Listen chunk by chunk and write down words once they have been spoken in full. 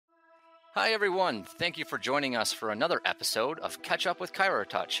Hi, everyone. Thank you for joining us for another episode of Catch Up with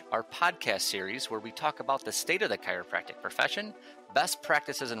ChiroTouch, our podcast series where we talk about the state of the chiropractic profession, best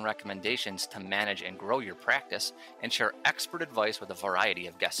practices and recommendations to manage and grow your practice, and share expert advice with a variety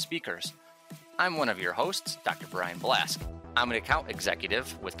of guest speakers. I'm one of your hosts, Dr. Brian Blask. I'm an account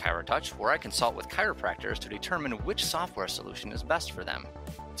executive with ChiroTouch, where I consult with chiropractors to determine which software solution is best for them.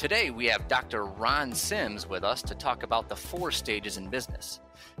 Today, we have Dr. Ron Sims with us to talk about the 4 stages in business.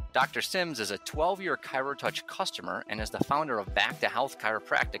 Dr. Sims is a 12-year ChiroTouch customer and is the founder of Back to Health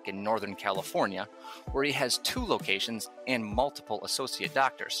Chiropractic in Northern California, where he has 2 locations and multiple associate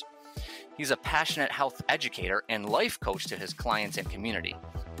doctors. He's a passionate health educator and life coach to his clients and community.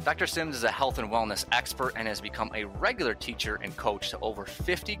 Dr. Sims is a health and wellness expert and has become a regular teacher and coach to over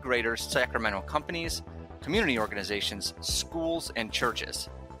 50 greater Sacramento companies, community organizations, schools, and churches.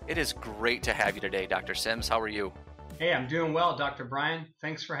 It is great to have you today, Dr. Sims. How are you? Hey, I'm doing well, Dr. Brian.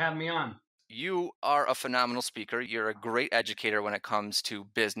 Thanks for having me on. You are a phenomenal speaker. You're a great educator when it comes to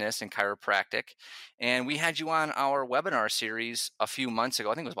business and chiropractic. And we had you on our webinar series a few months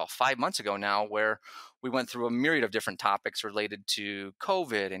ago. I think it was about 5 months ago now, where we went through a myriad of different topics related to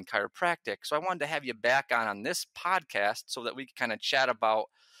COVID and chiropractic. So I wanted to have you back on this podcast so that we could kind of chat about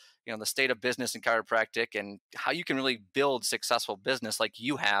the state of business in chiropractic and how you can really build successful business like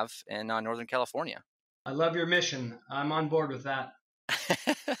you have in Northern California. I love your mission. I'm on board with that.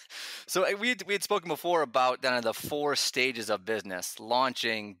 So we had spoken before about the 4 stages of business: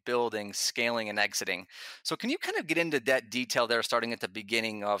 launching, building, scaling, and exiting. So can you kind of get into that detail there, starting at the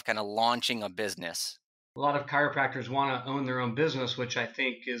beginning of kind of launching a business? A lot of chiropractors want to own their own business, which I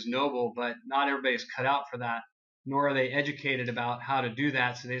think is noble, but not everybody's cut out for that, nor are they educated about how to do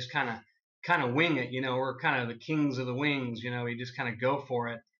that. So they just kind of wing it. We're kind of the kings of the wings. We just kind of go for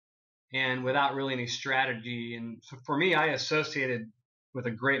it, and without really any strategy. And so for me, I associated with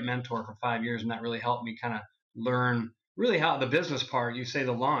a great mentor for 5 years, and that really helped me kind of learn really how the business part, you say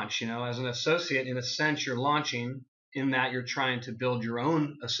the launch, as an associate, in a sense, you're launching in that you're trying to build your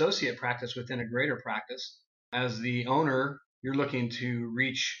own associate practice within a greater practice. As the owner, you're looking to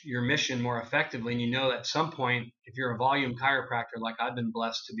reach your mission more effectively. And at some point, if you're a volume chiropractor, like I've been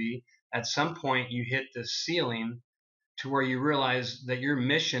blessed to be, at some point you hit the ceiling to where you realize that your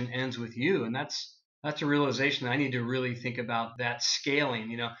mission ends with you. And that's a realization that I need to really think about, that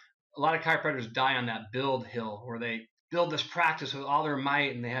scaling. A lot of chiropractors die on that build hill, where they build this practice with all their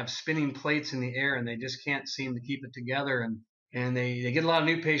might and they have spinning plates in the air and they just can't seem to keep it together. And they get a lot of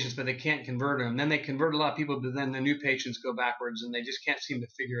new patients, but they can't convert them. Then they convert a lot of people, but then the new patients go backwards and they just can't seem to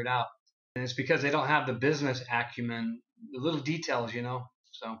figure it out. And it's because they don't have the business acumen, the little details,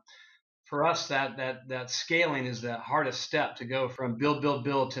 So for us, that scaling is the hardest step, to go from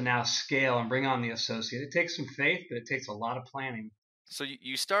build to now scale and bring on the associate. It takes some faith, but it takes a lot of planning. So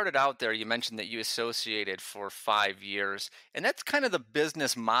you started out there, you mentioned that you associated for 5 years, and that's kind of the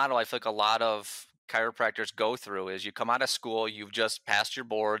business model I feel like a lot of chiropractors go through. Is you come out of school, you've just passed your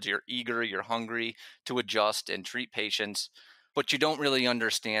boards, you're eager, you're hungry to adjust and treat patients, but you don't really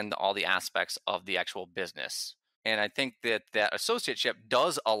understand all the aspects of the actual business. And I think that associateship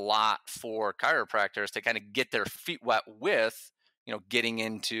does a lot for chiropractors to kind of get their feet wet with, getting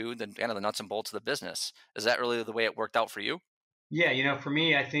into the kind of the nuts and bolts of the business. Is that really the way it worked out for you? Yeah, for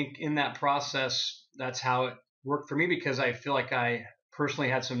me, I think in that process, that's how it worked for me, because I feel like I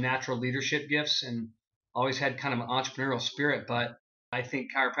personally had some natural leadership gifts and always had kind of an entrepreneurial spirit. But I think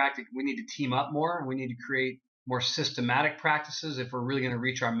chiropractic, we need to team up more. We need to create more systematic practices if we're really going to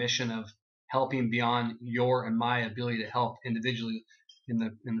reach our mission of helping beyond your and my ability to help individually in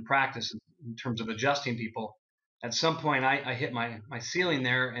the practice in terms of adjusting people. At some point, I hit my ceiling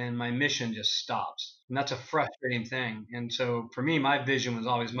there, and my mission just stops. And that's a frustrating thing. And so for me, my vision was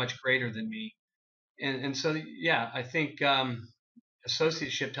always much greater than me. And so, yeah, I think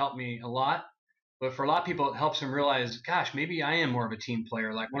associateship helped me a lot. But for a lot of people, it helps them realize, gosh, maybe I am more of a team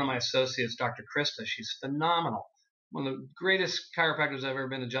player. Like one of my associates, Dr. Krista, she's phenomenal. One of the greatest chiropractors I've ever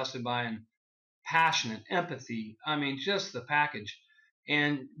been adjusted by, and passionate, empathy. I mean, just the package.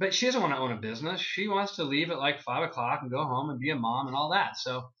 But she doesn't want to own a business. She wants to leave at like 5 o'clock and go home and be a mom and all that.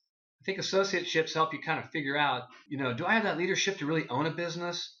 So I think associateships help you kind of figure out, do I have that leadership to really own a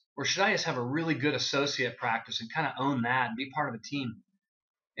business? Or should I just have a really good associate practice and kind of own that and be part of a team?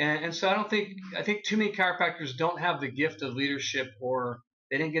 And so I think too many chiropractors don't have the gift of leadership, or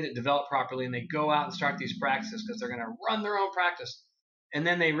they didn't get it developed properly, and they go out and start these practices because they're going to run their own practice. And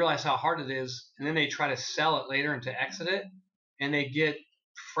then they realize how hard it is, and then they try to sell it later and to exit it, and they get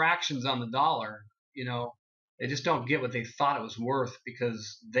fractions on the dollar. They just don't get what they thought it was worth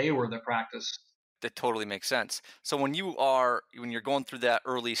because they were the practice. That totally makes sense. So when you're going through that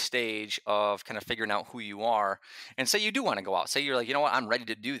early stage of kind of figuring out who you are, and say you do want to go out, say you're like, you know what, I'm ready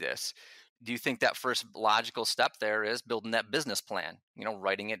to do this. Do you think that first logical step there is building that business plan,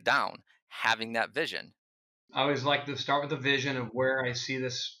 writing it down, having that vision? I always like to start with a vision of where I see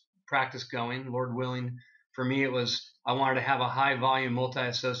this practice going. Lord willing, for me, it was I wanted to have a high volume multi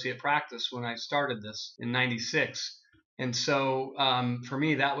associate practice when I started this in '96. And so for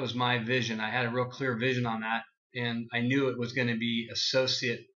me, that was my vision. I had a real clear vision on that. And I knew it was going to be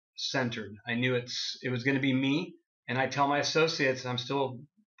associate centered. I knew it was going to be me. And I tell my associates, I'm still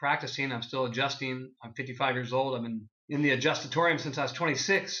practicing, I'm still adjusting. I'm 55 years old. I've been in the adjustatorium since I was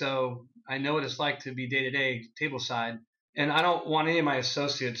 26. So I know what it's like to be day to day table side. And I don't want any of my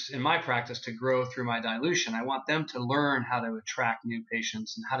associates in my practice to grow through my dilution. I want them to learn how to attract new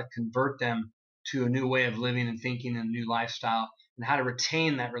patients and how to convert them to a new way of living and thinking and a new lifestyle, and how to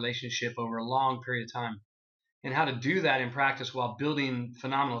retain that relationship over a long period of time, and how to do that in practice while building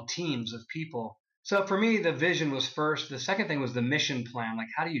phenomenal teams of people. So for me, the vision was first. The second thing was the mission plan. Like,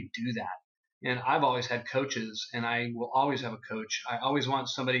 how do you do that? And I've always had coaches, and I will always have a coach. I always want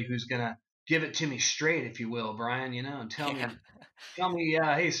somebody who's going to give it to me straight, if you will, Brian, and Yeah. tell me,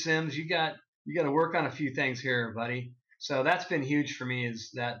 hey, Sims, you got to work on a few things here, buddy. So that's been huge for me, is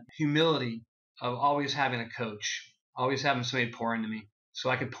that humility of always having a coach, always having somebody pour into me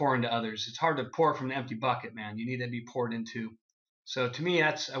so I can pour into others. It's hard to pour from an empty bucket, man. You need to be poured into. So to me,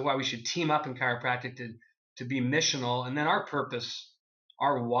 that's why we should team up in chiropractic to be missional. And then our purpose,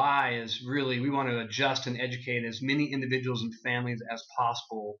 our why is really we want to adjust and educate as many individuals and families as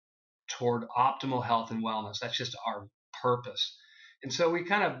possible toward optimal health and wellness. That's just our purpose. And so we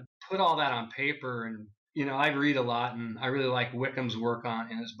kind of put all that on paper. And I read a lot, and I really like Wickham's work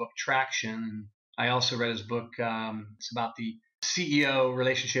in his book Traction. And I also read his book. It's about the CEO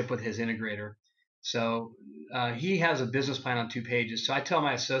relationship with his integrator. So he has a business plan on 2 pages. So I tell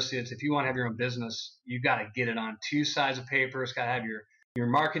my associates, if you want to have your own business, you got to get it on 2 sides of paper. It's got to have your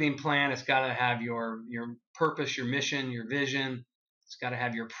marketing plan. It's got to have your purpose, your mission, your vision. It's got to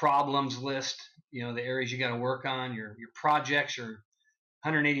have your problems list. The areas you got to work on, your projects, your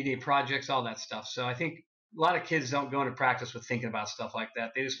 180-day projects, all that stuff. So I think a lot of kids don't go into practice with thinking about stuff like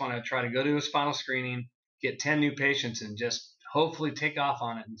that. They just want to try to go to a spinal screening, get 10 new patients, and just hopefully take off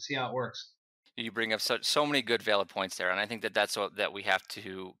on it and see how it works. You bring up so many good valid points there, and I think that that's what that we have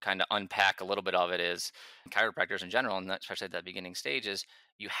to kind of unpack a little bit of it is chiropractors in general, and especially at that beginning stage, is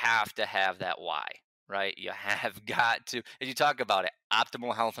you have to have that why, right? You have got to, as you talk about it,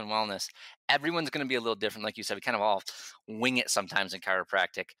 optimal health and wellness. Everyone's going to be a little different, like you said. We kind of all wing it sometimes in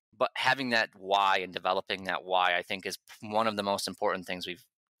chiropractic, but having that why and developing that why, I think, is one of the most important things we've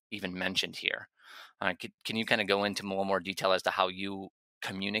even mentioned here. Can you kind of go into more detail as to how you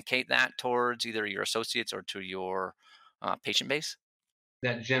communicate that towards either your associates or to your patient base?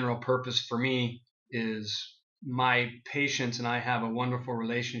 That general purpose for me is my patients and I have a wonderful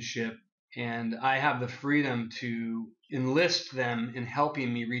relationship, and I have the freedom to enlist them in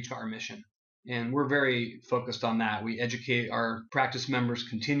helping me reach our mission. And we're very focused on that. We educate our practice members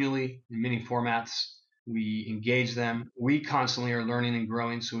continually in many formats. We engage them. We constantly are learning and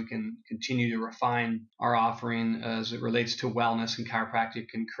growing so we can continue to refine our offering as it relates to wellness and chiropractic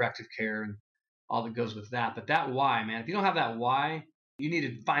and corrective care and all that goes with that. But that why, man, if you don't have that why, you need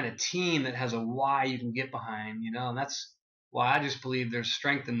to find a team that has a why you can get behind, and that's why I just believe there's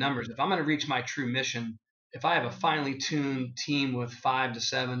strength in numbers. If I'm going to reach my true mission, if I have a finely tuned team with 5 to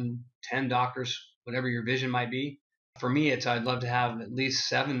 7, 10 doctors, whatever your vision might be, for me, I'd love to have at least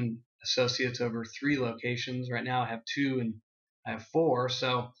 7 associates over 3 locations. Right now I have 2 and I have 4.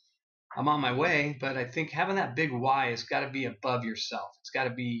 So I'm on my way, but I think having that big why has got to be above yourself. It's got to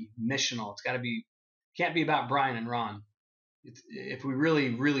be missional. Can't be about Brian and Ron. If we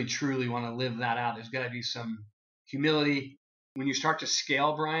really, really, truly want to live that out, there's got to be some humility. When you start to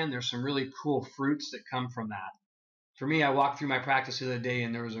scale, Brian, there's some really cool fruits that come from that. For me, I walked through my practice the other day,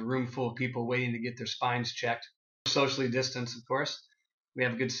 and there was a room full of people waiting to get their spines checked, socially distanced, of course. We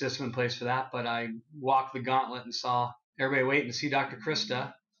have a good system in place for that, but I walked the gauntlet and saw everybody waiting to see Dr.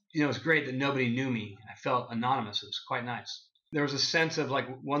 Krista. It was great that nobody knew me. I felt anonymous. It was quite nice. There was a sense of, like,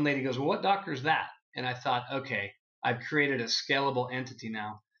 one lady goes, well, what doctor is that? And I thought, okay, I've created a scalable entity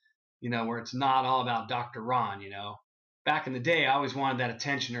now, where it's not all about Dr. Ron. Back in the day, I always wanted that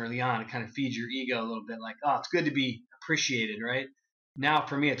attention early on to kind of feed your ego a little bit, like, oh, it's good to be appreciated, right? Now,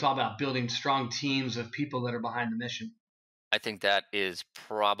 for me, it's all about building strong teams of people that are behind the mission. I think that is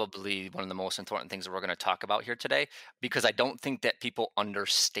probably one of the most important things that we're going to talk about here today, because I don't think that people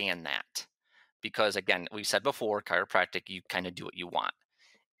understand that. Because again, we said before, chiropractic, you kind of do what you want.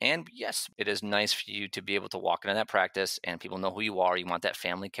 And yes, it is nice for you to be able to walk into that practice and people know who you are. You want that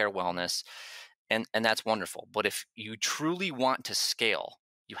family care wellness, and that's wonderful. But if you truly want to scale,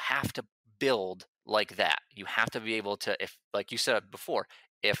 you have to build like that. You have to be able to, if like you said before,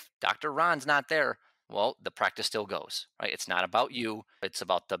 if Dr. Ron's not there, well, the practice still goes, right? It's not about you, it's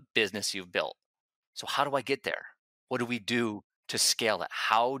about the business you've built. So how do I get there? What do we do to scale it?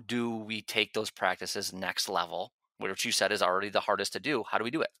 How do we take those practices next level? Which you said is already the hardest to do. How do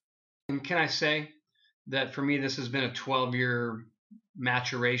we do it? And can I say that for me, this has been a 12-year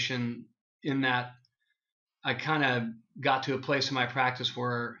maturation in that I kind of got to a place in my practice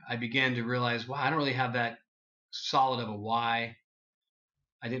where I began to realize, wow, I don't really have that solid of a why.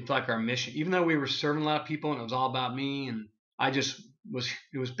 I didn't feel like our mission, even though we were serving a lot of people and it was all about me, and I just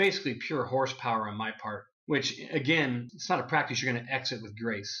it was basically pure horsepower on my part, which again, it's not a practice you're going to exit with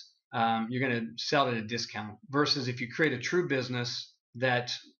grace. You're going to sell at a discount versus if you create a true business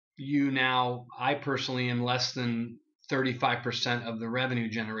that I personally am less than 35% of the revenue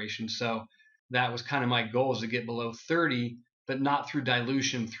generation. So that was kind of my goal, is to get below 30, but not through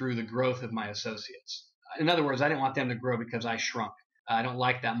dilution, through the growth of my associates. In other words, I didn't want them to grow because I shrunk. I don't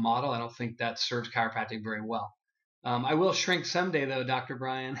like that model. I don't think that serves chiropractic very well. I will shrink someday, though, Dr.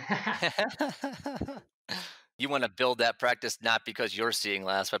 Brian. You want to build that practice not because you're seeing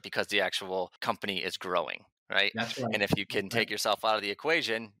less, but because the actual company is growing, right? That's right. And if you can That's right. take yourself out of the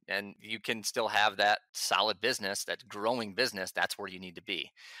equation and you can still have that solid business, that growing business, that's where you need to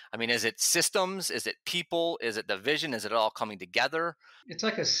be. I mean, is it systems? Is it people? Is it the vision? Is it all coming together? It's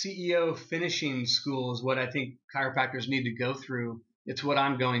like a CEO finishing school is what I think chiropractors need to go through. It's what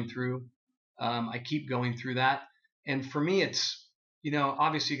I'm going through. I keep going through that. And for me, it's,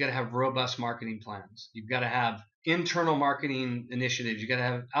 obviously you got to have robust marketing plans. You've got to have internal marketing initiatives. You got to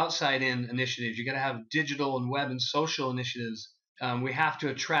have outside in initiatives. You got to have digital and web and social initiatives. We have to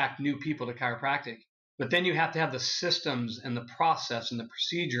attract new people to chiropractic. But then you have to have the systems and the process and the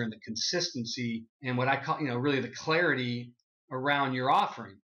procedure and the consistency and what I call, really the clarity around your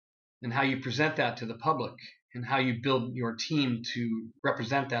offering and how you present that to the public and how you build your team to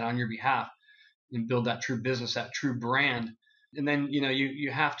represent that on your behalf and build that true business, that true brand. And then, you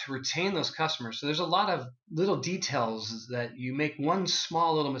have to retain those customers. So there's a lot of little details that you make one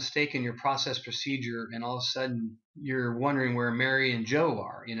small little mistake in your process procedure, and all of a sudden you're wondering where Mary and Joe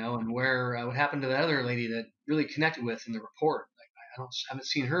are, and where what happened to the other lady that really connected with in the report. Like, I haven't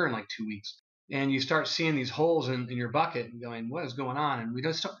seen her in like 2 weeks. And you start seeing these holes in your bucket and going, what is going on? And we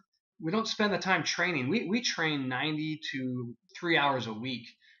don't spend the time training. We train 90 to 3 hours a week.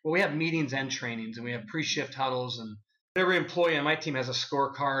 Well, we have meetings and trainings, and we have pre-shift huddles, and every employee on my team has a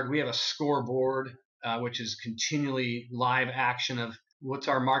scorecard. We have a scoreboard, which is continually live action of what's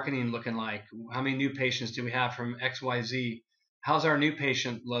our marketing looking like? How many new patients do we have from XYZ? How's our new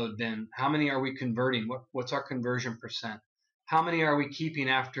patient load been? How many are we converting? What's our conversion percent? How many are we keeping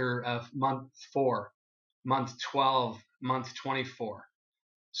after month 4, month 12, month 24?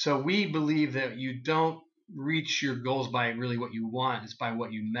 So we believe that you don't reach your goals by really what you want. It's by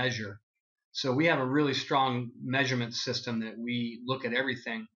what you measure. So we have a really strong measurement system that we look at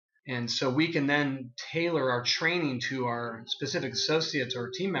everything. And so we can then tailor our training to our specific associates or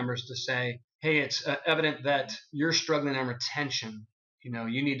team members to say, hey, it's evident that you're struggling on retention.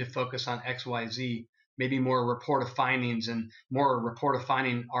 You need to focus on X, Y, Z, maybe more report of findings and more report of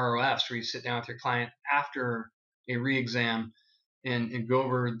finding ROFs, where you sit down with your client after a re-exam and go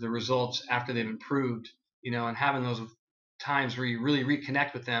over the results after they've improved, and having those times where you really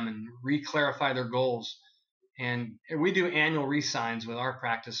reconnect with them and re-clarify their goals. And we do annual re-signs with our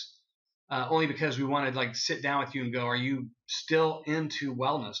practice, only because we want to like sit down with you and go, are you still into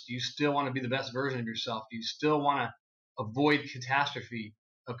wellness? Do you still want to be the best version of yourself? Do you still want to avoid catastrophe?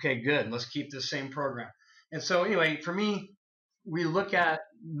 Okay, good. Let's keep the same program. And so anyway, for me, we look at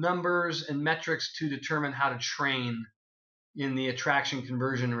numbers and metrics to determine how to train in the attraction,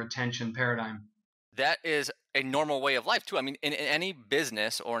 conversion, and retention paradigm. That is a normal way of life too. I mean, in any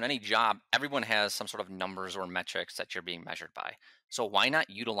business or in any job, everyone has some sort of numbers or metrics that you're being measured by. So why not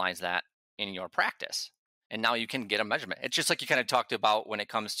utilize that in your practice? And now you can get a measurement. It's just like you kind of talked about when it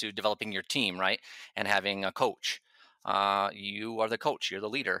comes to developing your team, right? And having a coach. You are the coach, you're the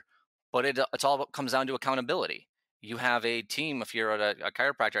leader, but it's all comes down to accountability. You have a team. If you're a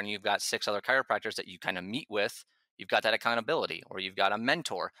chiropractor and you've got 6 other chiropractors that you kind of meet with, you've got that accountability, or you've got a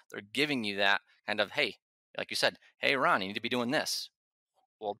mentor. They're giving you that kind of, hey, like you said, hey, Ron, you need to be doing this.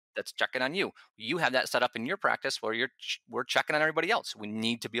 Well, that's checking on you. You have that set up in your practice where we're checking on everybody else. We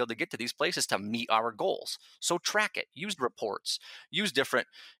need to be able to get to these places to meet our goals. So track it, use reports, use different,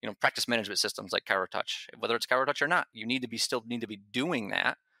 practice management systems like ChiroTouch. Whether it's ChiroTouch or not, you still need to be doing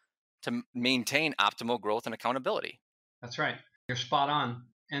that to maintain optimal growth and accountability. That's right. You're spot on.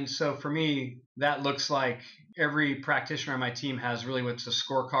 And so for me, that looks like every practitioner on my team has really what's a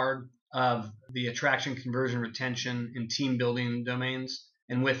scorecard of the attraction, conversion, retention, and team building domains.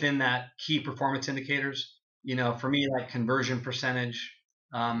 And within that, key performance indicators. For me, like conversion percentage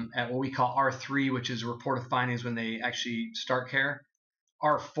at what we call R3, which is a report of findings when they actually start care.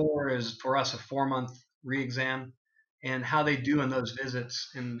 R4 is for us a 4-month re-exam, and how they do in those visits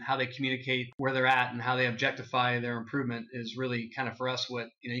and how they communicate where they're at and how they objectify their improvement is really kind of for us what,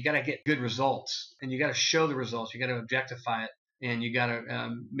 you got to get good results and you got to show the results. You got to objectify it and you got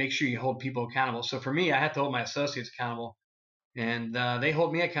to make sure you hold people accountable. So for me, I have to hold my associates accountable and they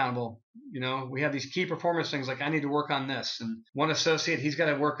hold me accountable. We have these key performance things like I need to work on this. And one associate, he's got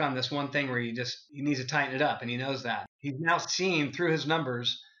to work on this one thing where he needs to tighten it up and he knows that. He's now seeing through his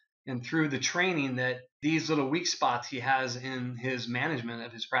numbers and through the training that these little weak spots he has in his management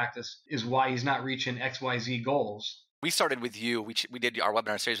of his practice is why he's not reaching XYZ goals. We started with you. We did our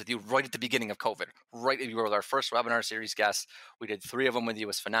webinar series with you right at the beginning of COVID. Right, you were our first webinar series guest. We did 3 of them with you. It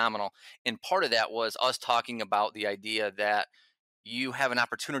was phenomenal. And part of that was us talking about the idea that you have an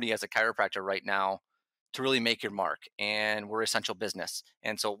opportunity as a chiropractor right now to really make your mark, and we're essential business.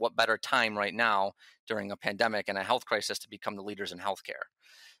 And so what better time right now during a pandemic and a health crisis to become the leaders in healthcare?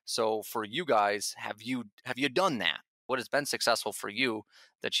 So for you guys, have you done that? What has been successful for you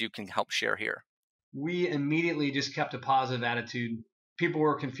that you can help share here? We immediately just kept a positive attitude. People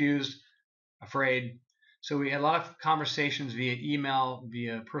were confused, afraid. So we had a lot of conversations via email,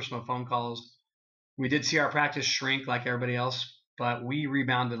 via personal phone calls. We did see our practice shrink like everybody else, but we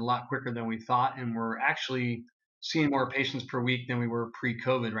rebounded a lot quicker than we thought. And we're actually seeing more patients per week than we were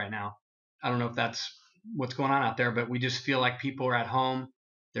pre-COVID right now. I don't know if that's what's going on out there, but we just feel like people are at home.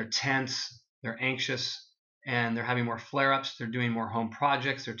 They're tense, they're anxious, and they're having more flare-ups. They're doing more home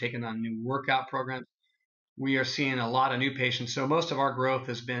projects. They're taking on new workout programs. We are seeing a lot of new patients. So most of our growth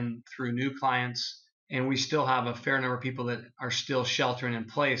has been through new clients, and we still have a fair number of people that are still sheltering in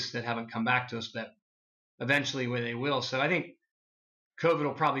place that haven't come back to us, that eventually they will. So I think COVID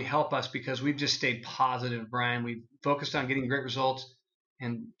will probably help us because we've just stayed positive, Brian. We've focused on getting great results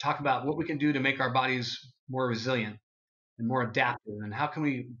and talk about what we can do to make our bodies more resilient and more adaptive, and how can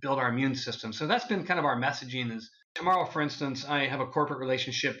we build our immune system. So that's been kind of our messaging. Is tomorrow, for instance, I have a corporate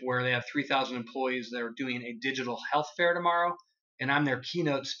relationship where they have 3,000 employees that are doing a digital health fair tomorrow, and I'm their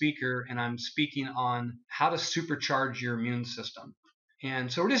keynote speaker, and I'm speaking on how to supercharge your immune system.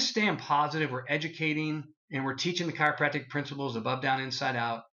 And so we're just staying positive, we're educating, and we're teaching the chiropractic principles above, down, inside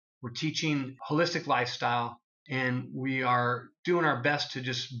out. We're teaching holistic lifestyle, and we are doing our best to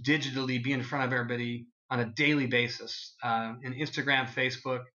just digitally be in front of everybody on a daily basis, in Instagram,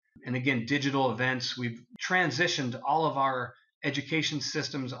 Facebook, and again, digital events. We've transitioned all of our education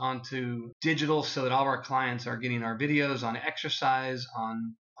systems onto digital so that all of our clients are getting our videos on exercise,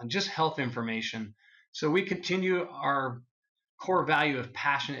 on just health information. So we continue our core value of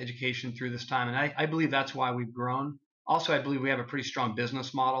passionate education through this time. And I believe that's why we've grown. Also, I believe we have a pretty strong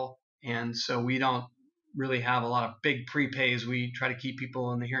business model. And so we don't really have a lot of big prepays. We try to keep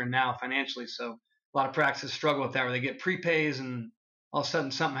people in the here and now financially. So a lot of practices struggle with that, where they get prepays and all of a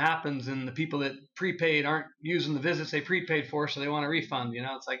sudden something happens and the people that prepaid aren't using the visits they prepaid for, so they want a refund.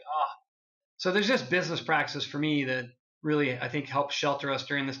 It's like, So there's just business practices for me that really, I think, helped shelter us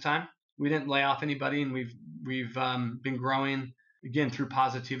during this time. We didn't lay off anybody, and we've been growing, again, through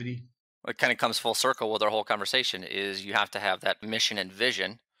positivity. It kind of comes full circle with our whole conversation is you have to have that mission and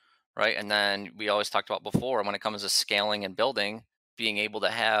vision, right? And then we always talked about before, when it comes to scaling and building, being able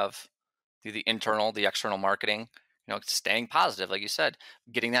to have the internal, the external marketing, staying positive, like you said,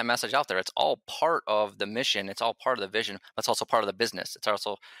 getting that message out there. It's all part of the mission. It's all part of the vision. But it's also part of the business. It's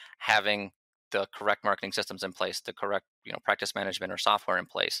also having the correct marketing systems in place, the correct, practice management or software in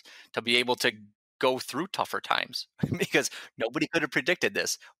place to be able to go through tougher times because nobody could have predicted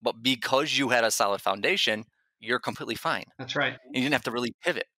this. But because you had a solid foundation, you're completely fine. That's right. And you didn't have to really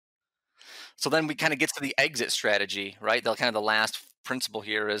pivot. So then we kind of get to the exit strategy, right? The last principle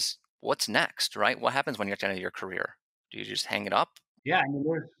here is what's next, right? What happens when you're at the end of your career? Do you just hang it up? Yeah,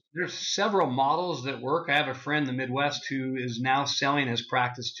 there's several models that work. I have a friend in the Midwest who is now selling his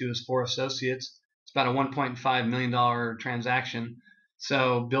practice to his 4 associates. It's about a $1.5 million transaction.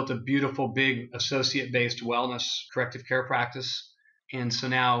 So built a beautiful, big associate-based wellness corrective care practice. And so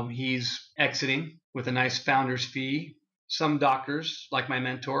now he's exiting with a nice founder's fee. Some doctors, like my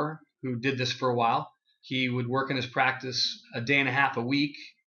mentor, who did this for a while, he would work in his practice a day and a half a week,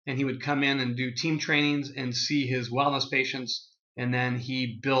 and he would come in and do team trainings and see his wellness patients. And then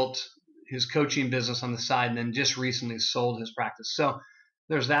he built his coaching business on the side, and then just recently sold his practice. So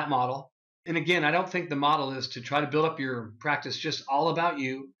there's that model. And again, I don't think the model is to try to build up your practice just all about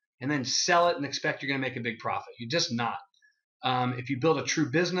you and then sell it and expect you're going to make a big profit. You're just not. If you build a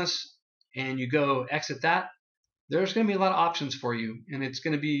true business and you go exit that, there's going to be a lot of options for you, and it's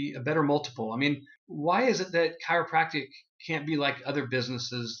going to be a better multiple. I mean, why is it that chiropractic can't be like other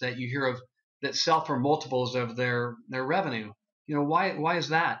businesses that you hear of that sell for multiples of their revenue? Why is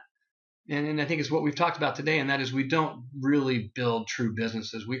that? And I think it's what we've talked about today, and that is we don't really build true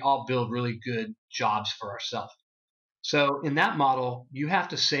businesses. We all build really good jobs for ourselves. So in that model, you have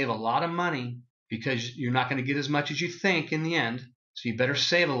to save a lot of money because you're not going to get as much as you think in the end. So you better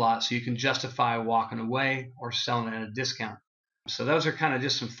save a lot so you can justify walking away or selling it at a discount. So those are kind of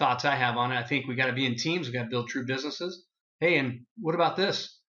just some thoughts I have on it. I think we got to be in teams. We got to build true businesses. Hey, and what about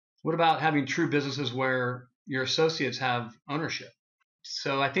this? What about having true businesses where your associates have ownership?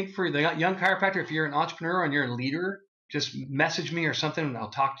 So I think for the young chiropractor, if you're an entrepreneur and you're a leader, just message me or something and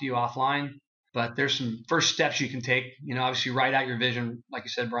I'll talk to you offline. But there's some first steps you can take. Obviously write out your vision, like you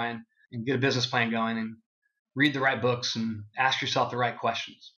said, Brian, and get a business plan going and read the right books and ask yourself the right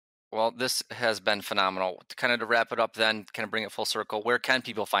questions. Well, this has been phenomenal. To wrap it up then, kind of bring it full circle, where can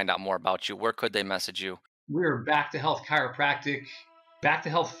people find out more about you? Where could they message you? We're Back to Health Chiropractic, Back to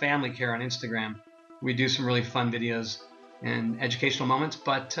Health Family Care on Instagram. We do some really fun videos and educational moments.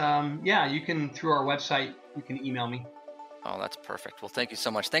 But you can, through our website, you can email me. Oh, that's perfect. Well, thank you so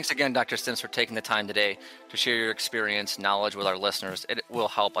much. Thanks again, Dr. Stims, for taking the time today to share your experience, knowledge with our listeners. It will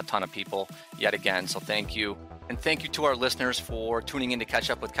help a ton of people yet again. So thank you. And thank you to our listeners for tuning in to Catch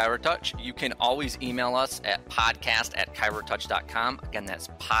Up with ChiroTouch. You can always email us at podcast@chirotouch.com. Again, that's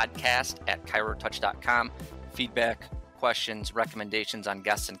podcast@chirotouch.com. Feedback, questions, recommendations on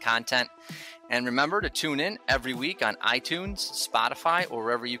guests and content. And remember to tune in every week on iTunes, Spotify, or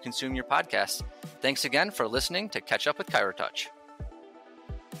wherever you consume your podcasts. Thanks again for listening to Catch Up with ChiroTouch.